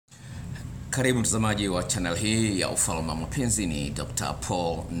Karibu mtazamaji wa channel hii ya Ufalme wa Mapenzi. Ni Dr.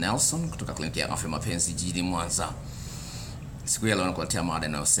 Paul Nelson kutoka kliniki ya afya mapenzi jijini Mwanza. Siku ya leo nakuletea mada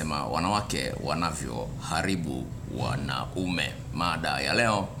inayosema wanawake wanavyoharibu wanaume. Mada ya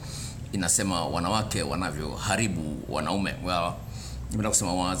leo inasema wanawake wanavyoharibu wanaume. Well, nimependa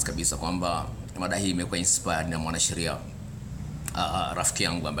kusema wazi kabisa kwamba mada hii imekuwa inspired na mwanasheria rafiki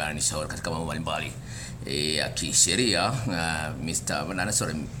yangu ambaye ananishauri katika mambo mbalimbali ya kisheria,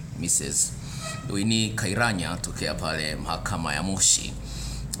 Mrs. Wini Kairanya tokea pale mahakama ya Moshi.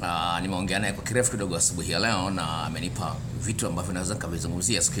 Nimeongea naye kwa kirefu kidogo asubuhi ya leo na amenipa vitu ambavyo naweza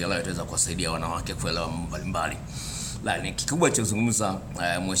kuvizungumzia siku ya leo itaweza kuwasaidia wanawake kuelewa mambo mbalimbali. Lakini kikubwa cha kuzungumza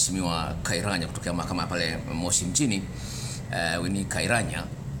mheshimiwa Kairanya kutokea mahakama pale Moshi mjini, Wini Kairanya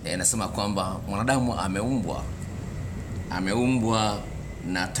anasema kwamba mwanadamu ameumbwa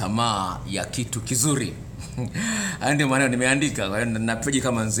na tamaa ya kitu kizuri. Ndio maana nimeandika, kwa hiyo na peji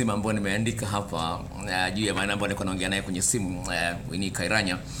kama nzima ambayo nimeandika hapa juu ya maana ambayo niko naongea naye kwenye simu, Wini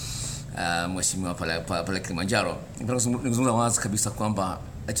Kairanya, mheshimiwa pale Kilimanjaro. Nizungumza wazi kabisa kwamba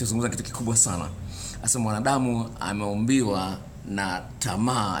anachozungumza kitu kikubwa sana. Asema mwanadamu ameumbiwa na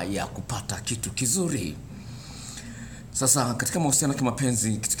tamaa ya kupata kitu kizuri. Sasa katika mahusiano ya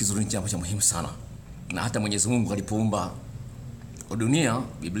kimapenzi kitu kizuri ni jambo cha muhimu sana. Na hata Mwenyezi Mungu alipoumba dunia,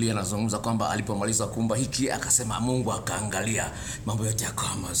 Biblia inazungumza kwamba alipomaliza kuumba hiki akasema Mungu akaangalia mambo yote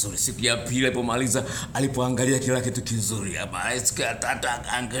yakawa mazuri. Siku ya pili alipomaliza, alipoangalia kila kitu kizuri, siku ya tatu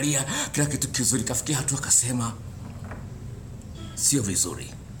akaangalia kila kitu kizuri, kafikia hatua akasema sio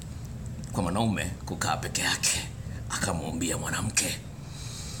vizuri kwa mwanaume kukaa peke yake, akamuumbia mwanamke.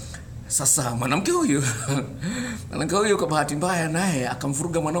 Sasa mwanamke huyu kwa bahati mbaya naye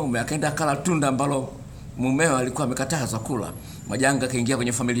akamvuruga mwanaume, akaenda akala tunda ambalo mumeo alikuwa amekataza kula. Majanga kaingia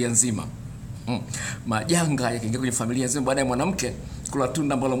kwenye familia nzima. Majanga yakaingia kwenye familia nzima baada ya mwanamke kula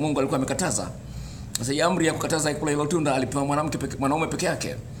tunda ambalo Mungu alikuwa amekataza. Sasa amri ya kukataza kula hilo tunda alipewa mwanaume peke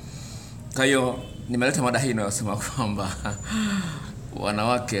yake. Kwa hiyo nimeleta mada hii inayosema kwamba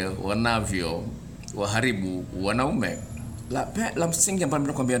wanawake wanavyowaharibu wanaume. La msingi ambalo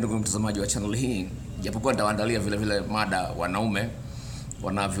ninakwambia ndugu mtazamaji wa channel hii, japokuwa nitawaandalia vile vile mada wanaume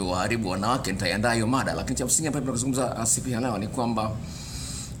wanavyowaharibu wanawake, nitaiandaa hiyo mada, lakini cha msingi ambacho tunazungumza siku ya leo ni kwamba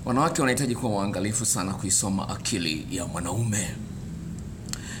wanawake wanahitaji kuwa waangalifu sana kuisoma akili ya mwanaume.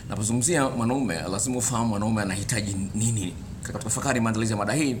 Napozungumzia mwanaume, lazima ufahamu mwanaume anahitaji nini. Katika tafakari maandalizi ya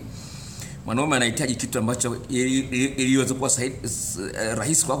mada hii, mwanaume anahitaji kitu ambacho iliweza kuwa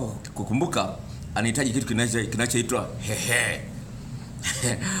rahisi kwako kukumbuka. Anahitaji kitu kinachoitwa hehe.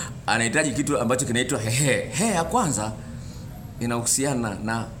 Anahitaji kitu ambacho kinaitwa hehe. Hehe ya kwanza inahusiana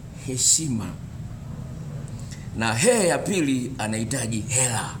na heshima. Na hehe ya pili anahitaji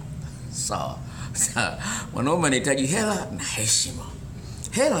hela. Sawa. Mwanaume anahitaji hela na heshima.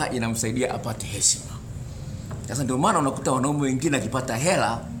 Hela inamsaidia apate heshima. Sasa ndio maana unakuta wanaume wengine akipata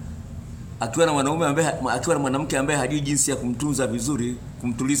hela, akiwa na mwanamke ambaye hajui jinsi ya kumtunza vizuri,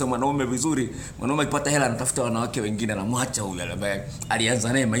 kumtuliza mwanaume vizuri, mwanaume akipata hela anatafuta wanawake wengine na mwacha huyu ambaye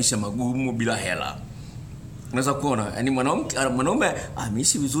alianza naye maisha magumu bila hela. Unaweza kuona, yani mwanaume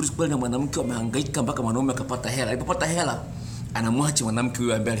ameishi vizuri kweli na mwanamke amehangaika mpaka mwanaume akapata hela. Alipopata hela anamwacha mwanamke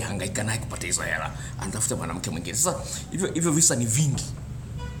huyu ambaye alihangaika naye kupata hizo hela, anatafuta mwanamke mwingine. Sasa hivyo visa ni vingi.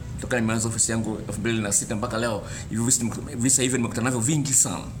 Toka nimeanza ofisi yangu 2006 mpaka leo, visa hivyo nimekutana navyo vingi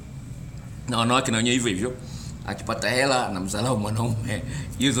sana. Na wanawake na wenyewe hivyo akipata hela na mzalao mwanaume,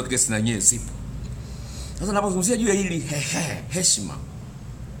 hizo kesi na wenyewe zipo. Sasa ninapozungumzia juu ya hili heshima.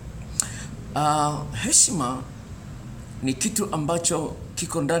 Heshima ni kitu ambacho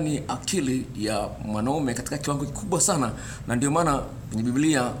kiko ndani akili ya mwanaume katika kiwango kikubwa sana, na ndio maana kwenye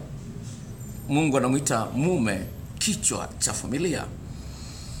Biblia Mungu anamuita mume kichwa cha familia.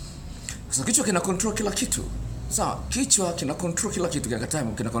 Sasa kichwa kina control kila kitu. Sawa, kichwa kina control kila kitu,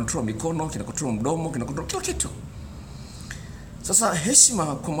 kina control mikono, kina control mdomo, kina control kila kitu. Sasa heshima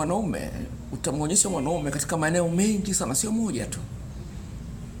kwa mwanaume, utamuonyesha mwanaume katika maeneo mengi sana, sio moja tu.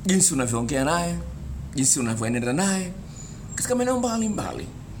 Jinsi unavyoongea naye, jinsi unavyoenenda naye katika maeneo mbalimbali.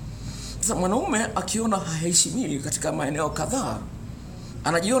 Sasa mwanaume akiona haheshimiwi katika maeneo kadhaa,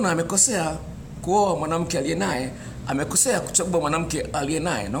 anajiona amekosea kuoa mwanamke aliye naye, amekosea kuchagua mwanamke aliye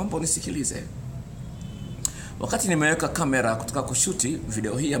naye. Naomba unisikilize. Wakati nimeweka kamera kutoka kushuti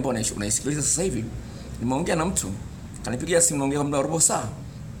video hii ambayo unaisikiliza sasa hivi, nimeongea na mtu, kanipigia simu, naongea muda wa robo saa.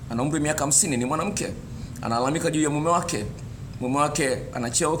 Ana umri miaka 50, ni mwanamke. Analalamika juu ya mume wake. Mume wake ana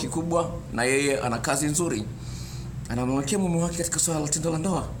cheo kikubwa na yeye ana kazi nzuri. Anamwekea mume wake katika swala la tendo la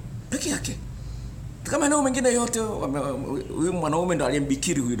ndoa peke yake. Kama eneo mengine yote huyu mwanaume ndo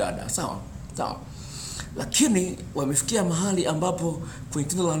aliyembikiri huyu dada. Sawa. lakini wamefikia mahali ambapo kwenye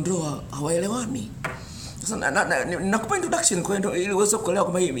tendo la ndoa hawaelewani. Sasa nakupa introduction kwa ndio ili uweze kuelewa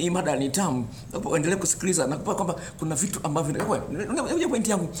kwamba hii mada ni tamu. Uendelee kusikiliza, nakupa kwamba kuna vitu ambavyo unajua point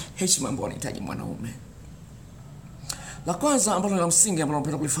yangu, heshima ambayo anahitaji mwanaume. La kwanza ambalo la msingi ambalo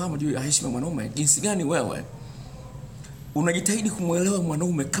napenda kulifahamu juu ya heshima ya mwanaume, jinsi gani wewe unajitahidi kumuelewa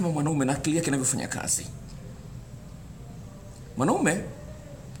mwanaume kama mwanaume na akili yake inavyofanya kazi. Mwanaume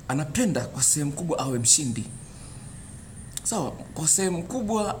anapenda kwa sehemu kubwa awe mshindi. Sawa, kwa sehemu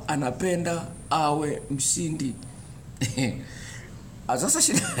kubwa anapenda awe mshindi. Sasa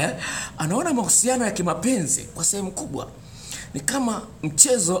shida, anaona mahusiano ya kimapenzi kwa sehemu kubwa ni kama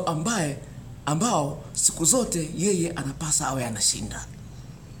mchezo ambao siku zote yeye anapasa awe anashinda.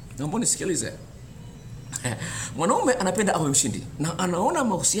 Naomba nisikilize. Mwanaume anapenda awe mshindi na anaona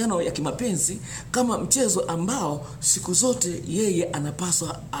mahusiano ya kimapenzi kama mchezo ambao siku zote yeye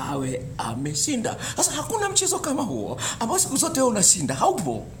anapaswa awe ameshinda. Sasa hakuna mchezo kama huo ambao siku zote wewe unashinda,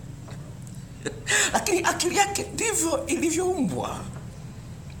 haupo. Lakini akili yake ndivyo ilivyoumbwa.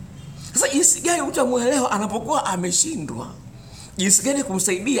 Sasa jinsi gani utamuelewa anapokuwa ameshindwa? Jinsi gani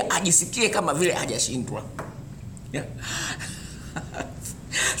kumsaidia ajisikie kama vile hajashindwa? Yeah.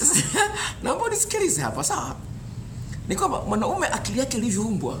 Sasa naomba nisikilize hapa, sawa? Ni kwamba mwanaume akili yake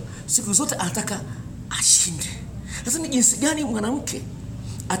ilivyoumbwa siku zote anataka ashinde. Sasa ni jinsi gani mwanamke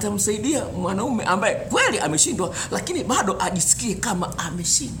atamsaidia mwanaume ambaye kweli ameshindwa lakini bado ajisikie kama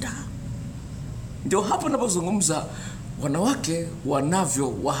ameshinda? Ndio hapo ninapozungumza wanawake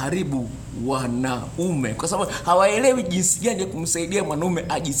wanavyowaharibu wanaume, kwa sababu hawaelewi jinsi gani ya kumsaidia mwanaume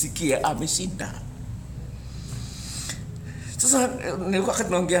ajisikie ameshinda. Sasa nilikuwa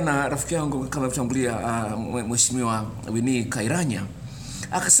wakati naongea na rafiki yangu kama mchambulia mheshimiwa Winnie Kairanya,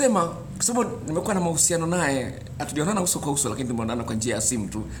 akasema kwa sababu nimekuwa na mahusiano naye, hatujaonana uso kwa uso lakini tumeonana kwa njia ya simu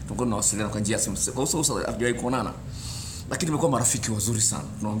tu, tulikuwa tunawasiliana kwa njia ya simu, kwa uso hatujawahi kuonana, lakini tumekuwa marafiki wazuri sana.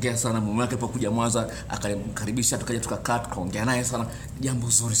 Tunaongea sana, mume wake alipokuja Mwanza akamkaribisha, tukaja tukakaa tukaongea naye sana, jambo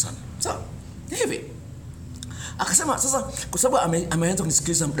zuri sana. Sawa? Hivi akasema sasa kwa sababu ameanza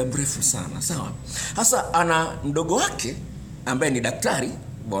kunisikiliza muda mrefu sana, sawa? Sasa ana mdogo wake ambaye ni daktari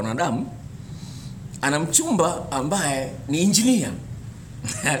wa wanadamu, ana mchumba ambaye ni engineer.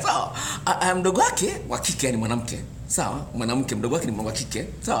 Sawa? Mdogo wake wa kike ni mwanamke. Sawa? Mwanamke mdogo wake ni wa kike.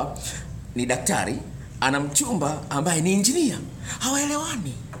 Sawa? Ni daktari, ana mchumba ambaye ni engineer.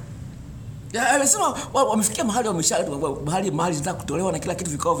 Hawaelewani. Amesema wamefikia mahali mahali zinataka kutolewa na kila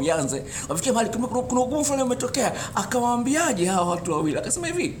kitu vikao vianze. Wamefikia mahali kuna ugumu fulani umetokea. Akawaambiaje hao watu wawili? Akasema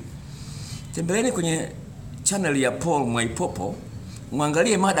hivi, tembeleni kwenye channel ya Paul Mwaipopo,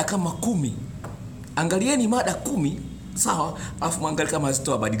 muangalie mada kama 10. Angalieni mada 10, sawa? Alafu muangalie kama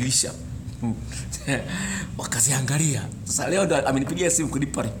zitawabadilisha. Wakaziangalia. Sasa leo ndo amenipigia simu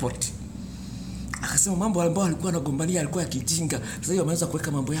kunipa report. Akasema mambo ambayo alikuwa anagombania alikuwa yakijinga. Sasa hiyo wameanza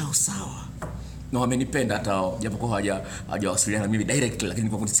kuweka mambo yao sawa. Na wamenipenda hata japokuwa hawajawasiliana mimi directly, lakini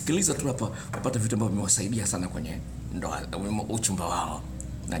kwa kunisikiliza tu hapa wapata vitu ambavyo vimewasaidia sana kwenye ndoa uchumba wao.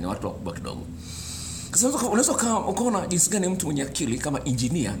 Na ni watu wakubwa kidogo. Sasa unaweza ukaona jinsi gani mtu mwenye akili kama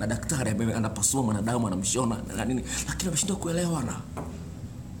engineer na daktari ambaye anapasua mwanadamu, anamshona na nini, lakini ameshindwa kuelewana.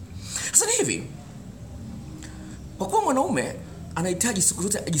 Sasa ni hivi, kwa kuwa mwanaume anahitaji siku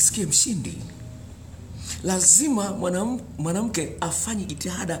zote ajisikie mshindi, lazima mwanamke afanye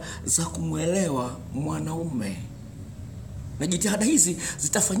jitihada za kumuelewa mwanaume. Na jitihada hizi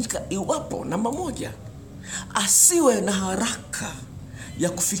zitafanyika iwapo, namba moja, asiwe na haraka ya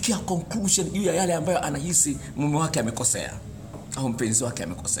kufikia conclusion juu ya yale ambayo anahisi mume wake amekosea au mpenzi wake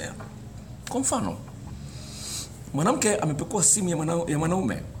amekosea. Kwa mfano, mwanamke amepekua simu ya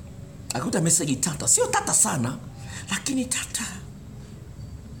mwanaume, akakuta message tata, sio tata sana lakini tata.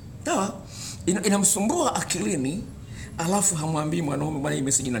 Sawa? Inamsumbua akilini, alafu hamwambii mwanaume bwana hii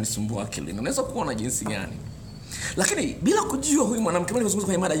message inanisumbua akilini. Unaweza kuona jinsi gani? Lakini bila kujua huyu mwanamke, kama nimezungumza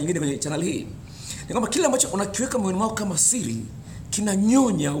kwenye mada nyingine kwenye channel hii, ni kwamba kile ambacho unakiweka moyoni mwako kama siri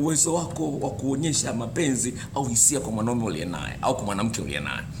kinanyonya uwezo wako wa kuonyesha mapenzi au hisia kwa mwanaume uliye naye au kwa mwanamke uliye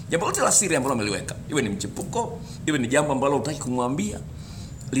naye. Jambo lote la siri ambalo umeliweka, iwe ni mchepuko, iwe ni jambo ambalo hutaki kumwambia,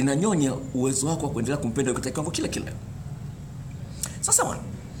 linanyonya uwezo wako wa kuendelea kumpenda katika kiwango kile kile. Sasa bwana,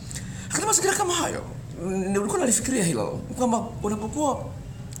 katika mazingira kama hayo, nilikuwa nalifikiria hilo kwamba unapokuwa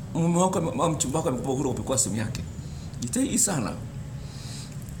mume wako au mchumba wako amekupa uhuru wa kupekua simu yake, jitahidi sana.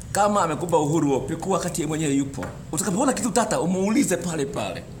 Kama amekupa uhuru wa kupekua wakati yeye mwenyewe yupo, utakapoona kitu tata umuulize pale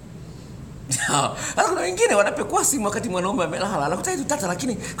pale. Hata kuna wengine wanapekua simu wakati mwanaume amelala, anakuta kitu tata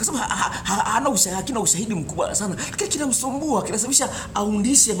lakini kwa sababu hana ushahidi mkubwa sana, lakini kinamsumbua, kinasababisha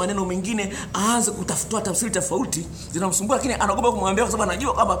aundishe maneno mengine, aanze kutafuta tafsiri tofauti zinamsumbua, lakini anaogopa kumwambia kwa sababu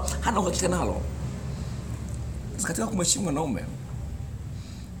anajua kwamba hana uhakika nalo. katika kumheshimu mwanaume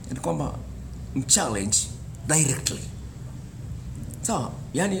ni kwamba mchallenge directly. Sawa?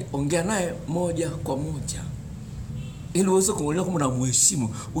 Yani ongea naye moja kwa moja, ili uweze kumwelewa kama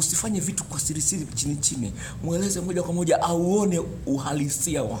unamheshimu. Usifanye vitu kwa siri siri, chini chini. Mueleze moja kwa moja, auone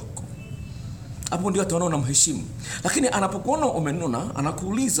uhalisia wako. Hapo ndio ataona unamheshimu. Lakini anapokuona umenuna,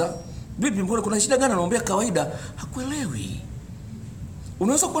 anakuuliza, "Bibi, mbona kuna shida gani?" Anamwambia kawaida, hakuelewi.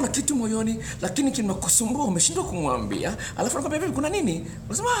 Unaweza kuwa na kitu moyoni lakini kinakusumbua, umeshindwa kumwambia. Alafu anakuambia, "Bibi, kuna nini?"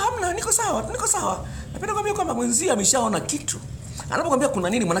 Unasema, "Hamna, niko sawa, niko sawa." Napenda kuambia kwamba mwenzie ameshaona kitu. Anapokuambia kuna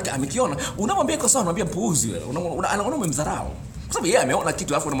nini, maana yake amekiona. Unamwambia iko sawa, unamwambia mpuuzi wewe. Anaona umemdharau. Kwa sababu yeye ameona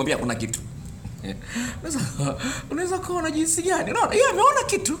kitu alafu unamwambia kuna kitu. Unaweza kuona jinsi gani? Unaona? Yeye ameona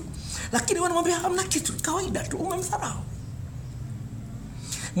kitu. Lakini wewe unamwambia hamna kitu, kawaida tu, umemdharau.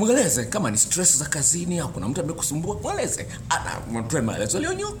 Mweleze kama ni stress za kazini au kuna mtu amekusumbua, mweleze. Mtoe maelezo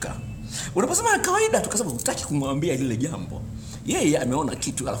yaliyonyoka. Unaposema kawaida tu kwa sababu hutaki kumwambia lile jambo. Yeye ameona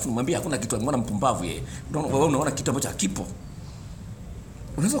kitu alafu unamwambia hakuna kitu, ameona mpumbavu yeye. Wewe unaona kitu ambacho hakipo.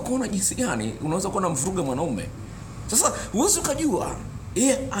 Unaweza kuona jinsi gani unaweza kuona mvuruga mwanaume. Sasa huwezi ukajua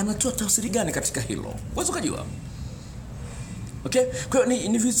yeye anatoa tafsiri gani katika hilo. Huwezi ukajua. Okay? Kwa hiyo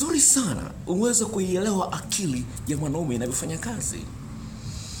ni vizuri sana uweze kuielewa akili ya mwanaume inavyofanya kazi.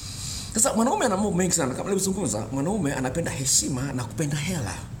 Sasa mwanaume ana mambo mengi sana kama nilivyozungumza. Mwanaume anapenda heshima na kupenda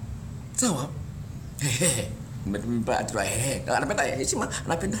hela. Sawa? Anapenda heshima,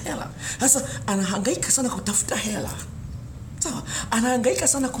 anapenda hela. Sasa anahangaika sana kutafuta hela. Sawa? Anahangaika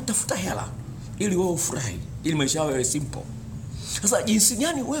sana kutafuta hela ili wewe ufurahi, ili maisha yao yawe simple. Sasa jinsi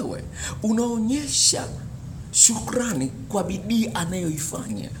gani wewe unaonyesha shukrani kwa bidii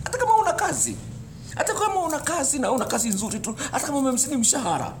anayoifanya? Hata kama una kazi. Hata kama una kazi na una kazi nzuri tu, hata kama umemzidi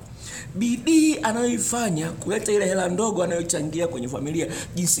mshahara, bidii anayoifanya kuleta ile hela ndogo anayochangia kwenye familia,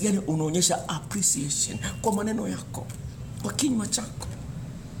 jinsi gani unaonyesha appreciation kwa maneno yako, kwa kinywa chako.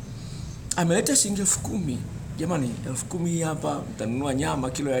 Ameleta shilingi 10,000. Jamani, 10,000 hapa, mtanunua nyama,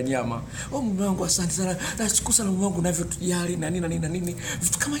 kilo ya nyama. Mume wangu asante sana. Nashukuru sana mume wangu unavyotujali na nini.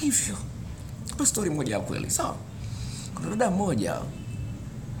 Vitu kama hivyo. Kwa story moja ya kweli, sawa? Kuna dada mmoja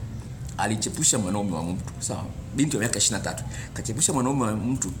alichepusha mwanaume wa mtu, sawa? Binti wa miaka 23. Kachepusha mwanaume wa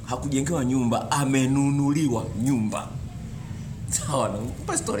mtu, hakujengewa nyumba, amenunuliwa nyumba. Sawa,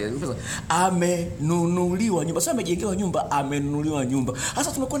 kwa story amenunuliwa nyumba. Sasa amejengewa nyumba, amenunuliwa nyumba.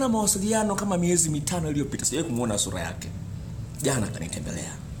 Sasa tumekuwa na mawasiliano kama miezi 5 iliyopita. Sijawahi kumuona sura yake. Jana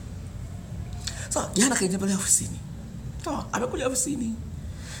kanitembelea. Sawa, jana kanitembelea ofisini. Sawa, amekuja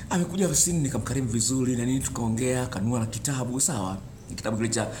ofisini nikamkarimu vizuri na nini, tukaongea, kanunua na kitabu, sawa? Kitabu kile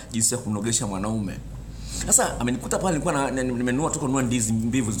cha jinsi ya kumnogesha mwanaume. Sasa amenikuta pale, nilikuwa nimenunua tu kununua ndizi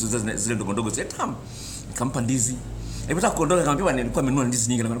mbivu zile ndogo ndogo zile tamu. Nikampa ndizi. Nilipotaka kuondoka nikamwambia nilikuwa nimenunua ndizi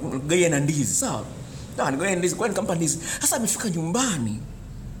nyingi, nikamwambia na ndizi, sawa? Nigawie ndizi, kwa nikampa ndizi. Sasa amefika nyumbani,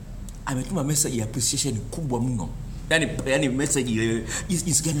 ametuma message ya appreciation kubwa mno. Yaani message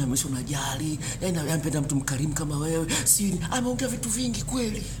jinsi gani amesha unajali, yaani anapenda mtu mkarimu kama wewe. Si ameongea vitu vingi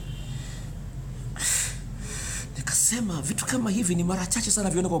kweli. Nikasema vitu kama hivi ni mara chache sana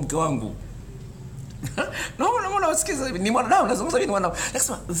vione kwa mke wangu. Naona wasikiza hivi, ni mwanadamu, nazungumza hivi ni mwanadamu.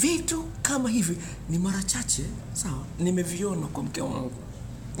 Nikasema vitu kama hivi ni mara chache, sawa? Nimeviona kwa mke wangu.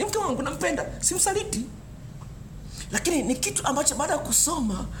 Ni mke wangu, nampenda, simsaliti. Lakini ni kitu ambacho baada ya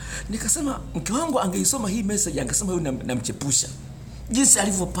kusoma nikasema mke wangu angeisoma hii message angesema huyu namchepusha. Jinsi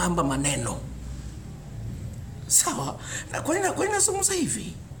alivyopamba maneno. Sawa? Na kwa nini nasoma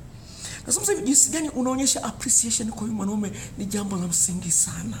hivi? Nasoma hivi jinsi gani unaonyesha appreciation kwa huyu mwanaume ni jambo la msingi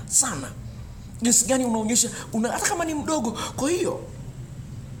sana. Jinsi gani unaonyesha hata kama ni mdogo. Kwa hiyo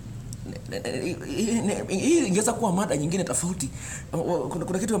hii ingeweza kuwa mada nyingine tofauti.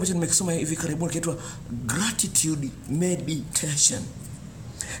 Kuna kitu ambacho nimekisoma hivi karibuni kinaitwa gratitude meditation.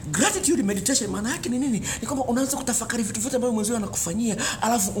 Gratitude meditation maana yake ni nini? Ni kwamba unaanza kutafakari vitu vyote ambavyo mwenzio anakufanyia,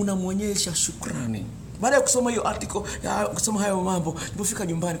 alafu unamwonyesha shukrani. Baada ya kusoma hiyo article, kusoma hayo mambo, nilipofika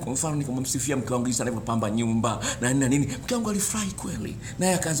nyumbani kwa mfano nikamsifia mke wangu jinsi anavyopamba nyumba na nini. Mke wangu alifurahi kweli.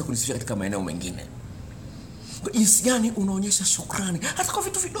 Naye akaanza kunisifia katika maeneo mengine. Jinsi gani unaonyesha shukrani hata kwa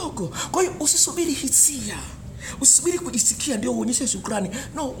vitu vidogo. Kwa hiyo usisubiri hisia. Usisubiri kujisikia ndio uonyeshe shukrani.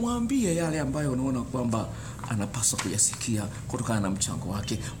 No, mwambie yale ambayo unaona kwamba anapaswa kuyasikia kutokana na mchango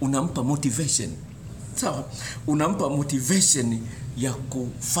wake. Unampa motivation. Sawa? Unampa motivation ya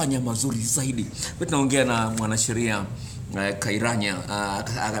kufanya mazuri zaidi. Kwa tunaongea na mwanasheria Kairanya,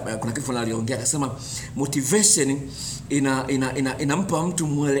 kuna kitu fulani aliongea akasema motivation inampa mtu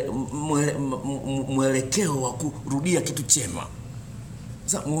mwelekeo wa kurudia kitu chema.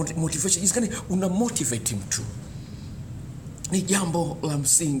 Sasa motivation jinsi gani una motivate mtu ni jambo la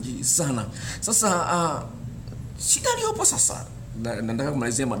msingi sana. Sasa shida iliyopo sasa, nataka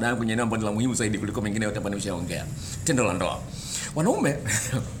kumalizia mada yangu kwenye eneo ambalo la muhimu zaidi kuliko mengine yote ambayo nimeshaongea. Tendo la ndoa. Wanaume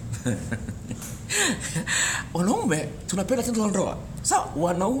wanaume tunapenda tendo la ndoa. Sawa,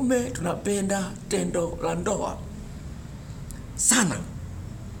 wanaume tunapenda tendo la ndoa sana.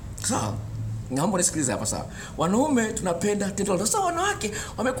 Sawa, naomba nisikilize hapa. Sawa, wanaume tunapenda tendo la ndoa. Sawa, wanawake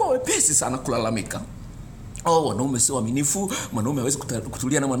wamekuwa wepesi sana kulalamika. Wanaume sio waaminifu, mwanaume hawezi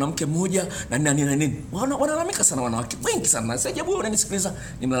kutulia na mwanamke mmoja na nini. Wanalalamika sana wanawake wengi sana. Sasa jabu unanisikiliza,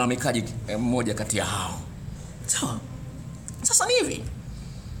 ni mlalamikaji mmoja kati ya hao. Sawa. Sasa ni hivi.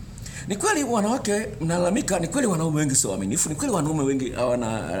 Ni kweli wanawake mnalalamika, ni kweli wanaume wengi sio waaminifu, ni kweli wanaume wengi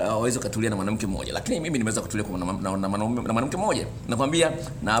hawawezi kutulia na mwanamke mmoja. Lakini mimi nimeweza kutulia na mwanamke mmoja. Nakwambia,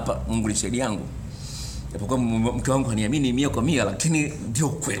 na hapa Mungu ni shahidi yangu. Japokuwa mke wangu haniamini 100%, lakini ndio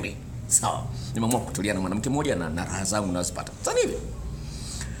kweli. Sawa, nimeamua kutulia na mwanamke mmoja na raha zangu nazipata. Sasa hivi,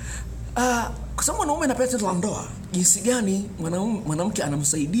 kwa sababu mwanaume anapenda tendo la ndoa, jinsi gani mwanamke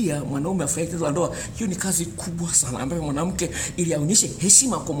anamsaidia mwanaume afanye tendo la ndoa, hiyo ni kazi kubwa sana ambayo mwanamke, ili aonyeshe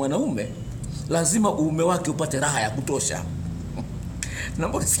heshima kwa mwanaume, lazima uume wake upate raha ya kutosha.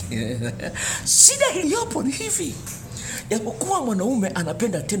 Naomba shida iliyopo ni hivi. Japokuwa mwanaume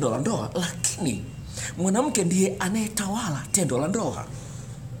anapenda tendo la ndoa, lakini mwanamke ndiye anayetawala tendo la ndoa.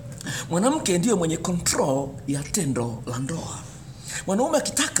 Mwanamke ndiye mwenye control ya tendo la ndoa. Mwanaume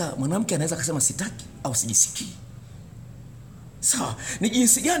akitaka, mwanamke anaweza kusema sitaki au sijisikii. Sawa, ni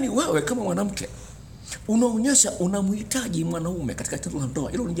jinsi gani wewe kama mwanamke unaonyesha unamhitaji mwanaume katika tendo la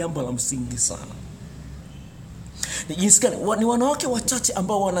ndoa. Hilo ni jambo la msingi sana. Ni jinsi gani ni wanawake wachache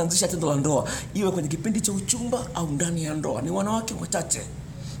ambao wanaanzisha tendo la ndoa, iwe kwenye kipindi cha uchumba au ndani ya ndoa. Ni wanawake wachache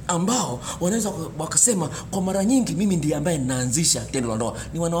ambao wanaweza wakasema kwa mara nyingi mimi ndiye ambaye naanzisha tendo la ndoa.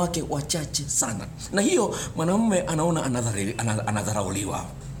 Ni wanawake wachache sana. Na hiyo mwanamume anaona anadharauliwa.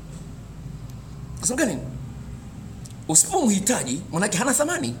 Kwa sababu gani? Usipomhitaji, manake hana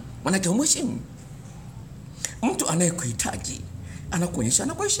thamani, manake humheshimu. Mtu anayekuhitaji anakuonyesha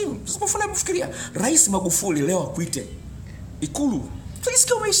anakuheshimu. Sasa mfikiria Rais Magufuli leo akuite Ikulu,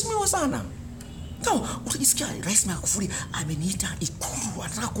 utajisikia umeheshimiwa sana. Sawa, utajisikia Rais Magufuli ameniita Ikulu,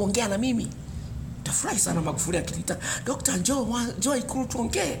 anataka kuongea na mimi. Utafurahi sana Magufuli akiniita, "Dr. njoo Ikulu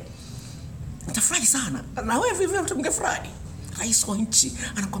tuongee." Utafurahi sana. Na wewe vivyo utafurahi. Rais wa nchi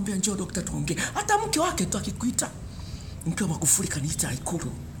anakuambia njoo Dr. tuongee. Hata mke wake tu akikuita, mke wa Magufuli kaniita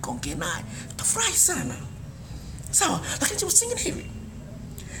Ikulu kaongee naye, utafurahi sana. Sawa, lakini jambo lingine hivi.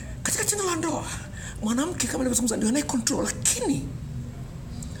 Katika tendo la ndoa, mwanamke kama nilivyozungumza ndio anaye control, lakini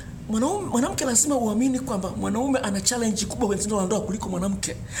mwanamke lazima uamini kwamba mwanaume ana challenge kubwa kwenye tendo la ndoa kuliko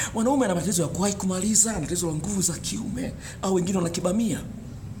mwanamke. Mwanaume ana matatizo ya kuwahi kumaliza, ana tatizo la nguvu za kiume, au wengine wanakibamia.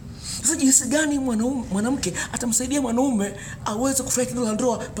 Sasa jinsi gani mwanamke atamsaidia mwanaume aweze kufanya tendo la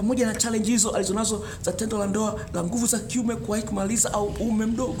ndoa pamoja na challenge hizo alizonazo za tendo la ndoa, la nguvu za kiume, kuwahi kumaliza au uume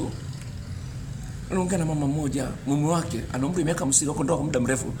mdogo? Unaongea na mama mmoja, mume wake ana umri miaka 50, wako ndoa kwa muda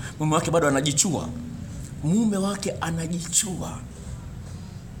mrefu, mume wake bado anajichua. Mume wake anajichua.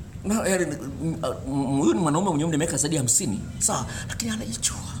 Na huyu ni mwanaume mwenye umri miaka zaidi ya 50, sawa, lakini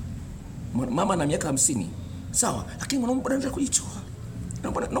anajichua. Mama ana miaka 50, sawa, lakini mwanaume bado anaendelea kujichua.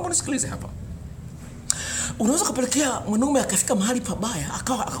 Naomba nisikilize hapa. Unaweza kupelekea mwanaume akafika mahali pabaya,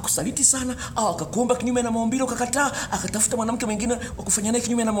 akakusaliti sana, au akakuomba kinyume na maumbile ukakataa, akatafuta mwanamke mwingine wa kufanya naye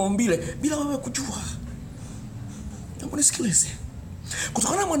kinyume na maumbile bila wewe kujua. Naomba nisikilize.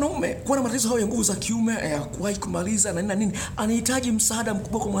 Kutokana na mwanaume kuwa na matatizo hayo ya nguvu za kiume, ya kuwahi kumaliza na nini, anahitaji msaada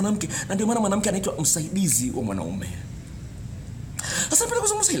mkubwa kwa mwanamke, na ndio maana mwanamke anaitwa msaidizi wa mwanaume. Sasa napenda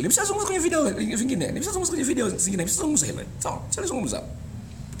kuzungumza hili. Nimeshazungumza kwenye video vingine. Nimeshazungumza kwenye video zingine. Nimeshazungumza hili. Sawa, nimeshazungumza.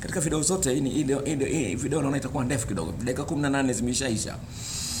 Katika video zote hii video naona itakuwa ndefu kidogo. Dakika 18 zimeshaisha.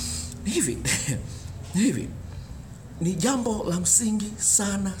 Hivi. Ni jambo la msingi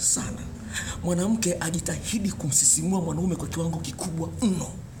sana sana. Mwanamke ajitahidi kumsisimua mwanaume kwa kiwango kikubwa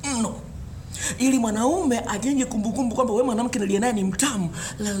mno. Ili mwanaume ajenge kumbukumbu kwamba wewe mwanamke niliye naye ni mtamu,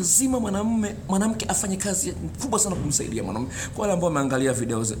 lazima mwanamke afanye kazi kubwa sana kumsaidia mwanaume. Kwa wale ambao wameangalia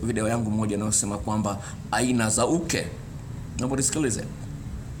video yangu moja inayosema kwamba aina za uke, naomba nisikilize.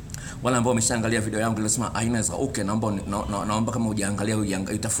 Wale ambao wameshaangalia video yangu inasema aina za uke, naomba kama hujaangalia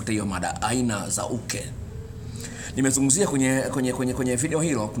utafute hiyo mada, aina za uke. Nimezungumzia kwenye video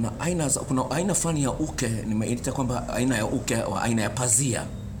hilo, kuna aina fulani ya uke nimeita kwamba aina ya uke wa aina ya pazia.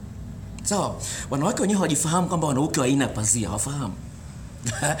 Sawa, wanawake wenyewe hawajifahamu kwamba wana uke wa aina ya pazia, hawafahamu.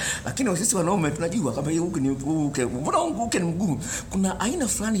 Lakini sisi wanaume tunajua kama hiyo uke ni uke. Mbona uke ni mgumu? Kuna aina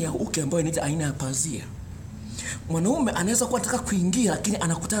fulani ya uke ambayo inaitwa aina ya pazia. Mwanaume anaweza kuwa anataka kuingia lakini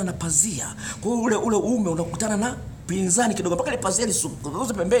anakutana na pazia. Kwa hiyo ule uume unakutana na pinzani kidogo, mpaka ile pazia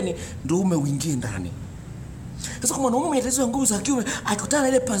lisogeze pembeni ndio uume uingie ndani. Sasa kwa mwanaume mwenye tatizo la nguvu za kiume akikutana na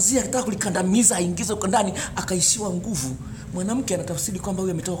ile pazia akitaka kulikandamiza aingize huko ndani akaishiwa nguvu, mwanamke anatafsiri kwamba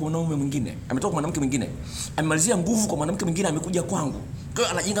huyu ametoka kwa mwanaume mwingine, ametoka kwa mwanamke mwingine, amemalizia nguvu kwa mwanamke mwingine, amekuja kwangu. Kwa hiyo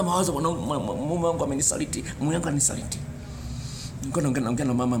anajenga mawazo, mume wangu amenisaliti, mume wangu anisaliti. Niko naongea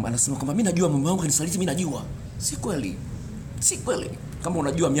na mama anasema kwamba mimi najua mume wangu anisaliti, mimi najua. Si kweli. Si kweli. Kama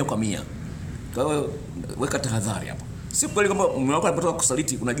unajua 100%. Kwa hiyo weka tahadhari hapo. Si kweli kwamba mume wako anapotaka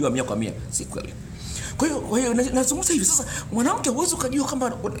kusaliti unajua 100%. Si kweli. Kwa hiyo nazungumza hivi sasa, mwanamke huwezi ukajua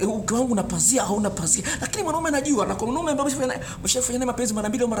kama uke wangu unapazia au unapazia, lakini mwanaume anajua, na kwa mwanaume ambaye mshafanya naye mapenzi mara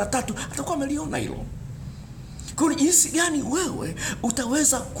 2 au mara 3 atakuwa ameliona hilo. Kwa hiyo jinsi gani wewe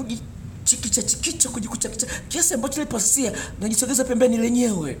utaweza kujichikicha kujikuchakicha kiasi ambacho ile pazia najisogeza pembeni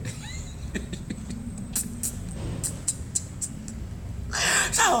lenyewe.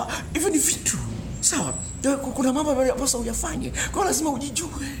 Sawa, hivyo ni vitu. Sawa, kuna mambo ambayo uyafanye. Kwa hiyo lazima ujijue.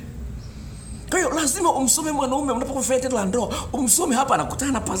 Kwa hiyo lazima umsome mwanaume unapofanya tendo la ndoa. Umsome hapa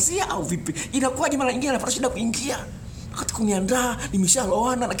anakutana na pazia au vipi? Inakuwaje mara nyingine anapata shida kuingia? Wakati kuniandaa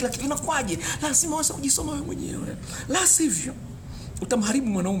nimeshaloana na kila kitu, inakuwaje? Lazima uanze kujisoma wewe mwenyewe. La sivyo utamharibu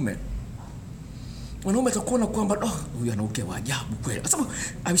mwanaume. Mwanaume atakuona kwamba huyu ana uke wa ajabu kweli. Kwa sababu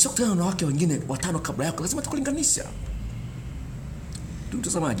ameshakutana na wanawake wengine 5 kabla yako, lazima tukulinganisha.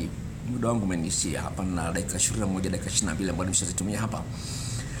 Mtazamaji, muda wangu umenishia hapa na dakika 21, dakika 22 ambazo nimeshazitumia hapa.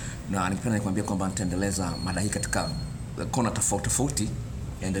 Na ningependa nikwambie kwamba nitaendeleza mada hii katika kona tofauti.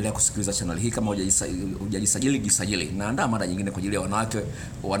 Endelea kusikiliza channel hii. Kama hujajisajili, jisajili. Naandaa mada nyingine kwa ajili ya wanawake,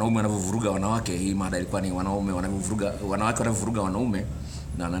 wanaume wanavyovuruga wanawake. Hii mada ilikuwa ni wanaume wanavyovuruga wanawake, wanavyovuruga wanaume.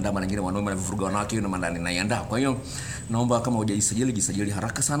 Na naandaa mada nyingine wanaume wanavyovuruga wanawake, hiyo mada ninaiandaa. Kwa hiyo naomba kama hujajisajili, jisajili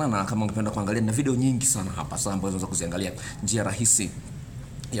haraka sana, na kama ungependa kuangalia na video nyingi sana hapa sasa ambazo unaweza kuziangalia, njia rahisi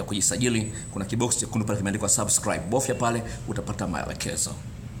ya kujisajili, kuna kibox chekundu pale kimeandikwa subscribe. Bofya pale utapata maelekezo.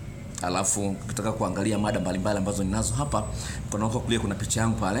 Alafu ukitaka kuangalia mada mbalimbali ambazo ninazo hapa, mkono wako kulia kuna picha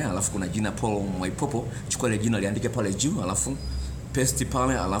yangu pale, alafu kuna jina Paul Mwaipopo, chukua ile jina liandike pale juu, alafu paste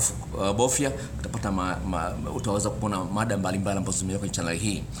pale, alafu bofya, utapata utaweza kuona mada mbalimbali ambazo zimewekwa kwenye channel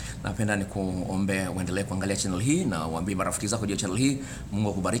hii. Napenda nikuombe uendelee kuangalia channel hii na uambie marafiki zako juu ya channel hii. Mungu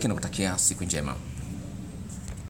akubariki na kutakia siku njema.